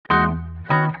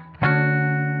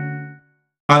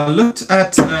I looked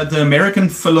at the American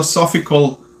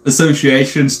Philosophical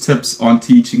Association's tips on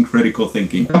teaching critical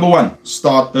thinking. Number one,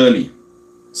 start early.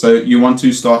 So you want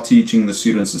to start teaching the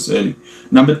students this early.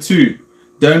 Number two,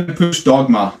 don't push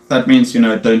dogma. That means,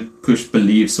 don't push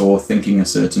beliefs or thinking a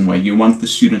certain way. You want the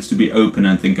students to be open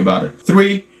and think about it.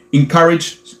 Three,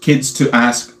 encourage kids to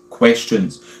ask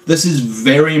questions. This is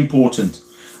very important.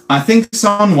 I think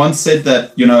someone once said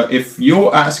that, if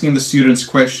you're asking the students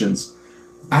questions,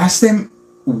 ask them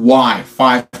why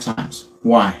 5 times.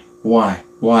 Why?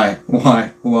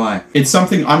 It's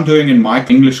something I'm doing in my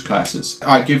English classes.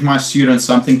 I give my students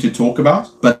something to talk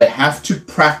about, but they have to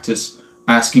practice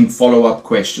asking follow-up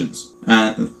questions.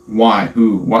 Why,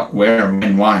 who, what, where,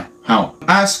 when, why, how.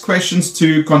 Ask questions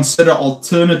to consider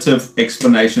alternative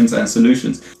explanations and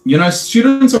solutions.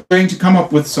 Students are going to come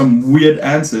up with some weird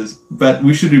answers, but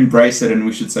we should embrace it and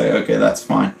we should say, okay, that's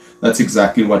fine. That's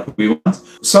exactly what we want.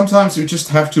 Sometimes we just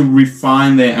have to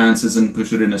refine their answers and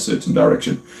push it in a certain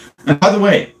direction. And by the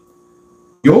way,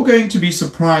 you're going to be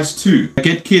surprised too.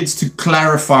 Get kids to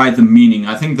clarify the meaning.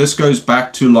 I think this goes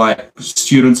back to like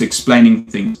students explaining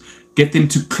things. Get them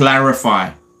to clarify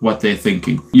what they're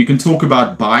thinking. You can talk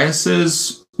about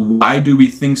biases. Why do we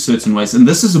think certain ways? And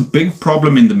this is a big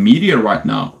problem in the media right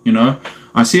now.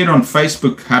 I see it on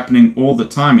Facebook happening all the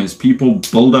time as people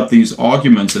build up these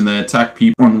arguments and they attack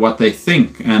people on what they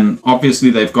think. And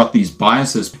obviously they've got these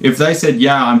biases. If they said,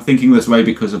 yeah, I'm thinking this way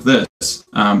because of this,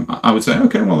 I would say,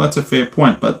 okay, well, that's a fair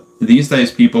point. But these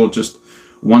days people just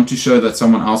want to show that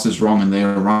someone else is wrong and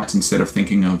they're right instead of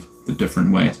thinking of the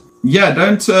different ways. Yeah,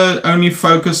 don't only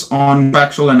focus on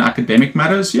factual and academic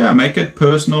matters. Yeah, make it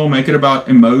personal, make it about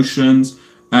emotions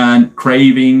and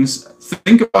cravings.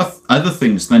 Think about other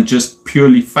things than just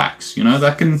purely facts.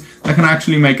 That can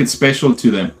actually make it special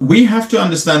to them. We have to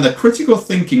understand that critical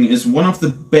thinking is one of the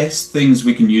best things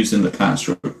we can use in the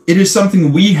classroom. It is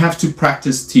something we have to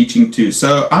practice teaching too.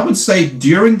 So I would say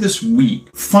during this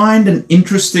week, find an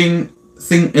interesting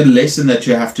thing, a lesson that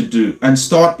you have to do, and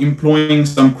start employing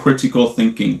some critical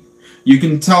thinking. You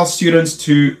can tell students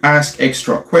to ask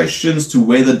extra questions, to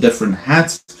wear the different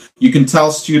hats. You can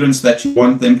tell students that you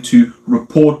want them to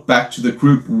report back to the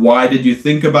group. Why did you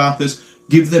think about this?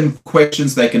 Give them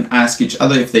questions they can ask each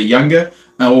other if they're younger,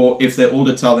 or if they're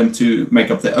older, tell them to make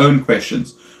up their own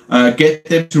questions. Get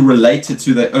them to relate it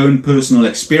to their own personal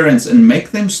experience and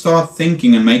make them start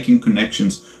thinking and making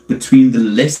connections between the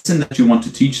lesson that you want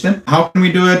to teach them. How can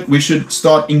we do it? We should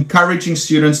start encouraging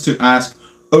students to ask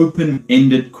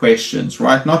open-ended questions,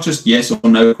 right? Not just yes or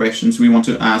no questions. We want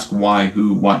to ask why,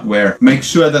 who, what, where. Make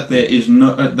sure that there is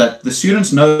that the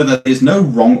students know that there's no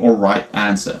wrong or right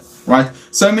answer, right?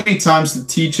 So many times the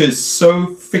teacher is so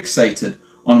fixated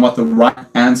on what the right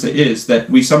answer is that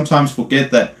we sometimes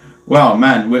forget that, wow,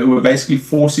 man, we're basically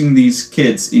forcing these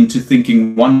kids into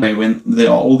thinking one way when there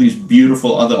are all these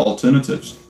beautiful other alternatives.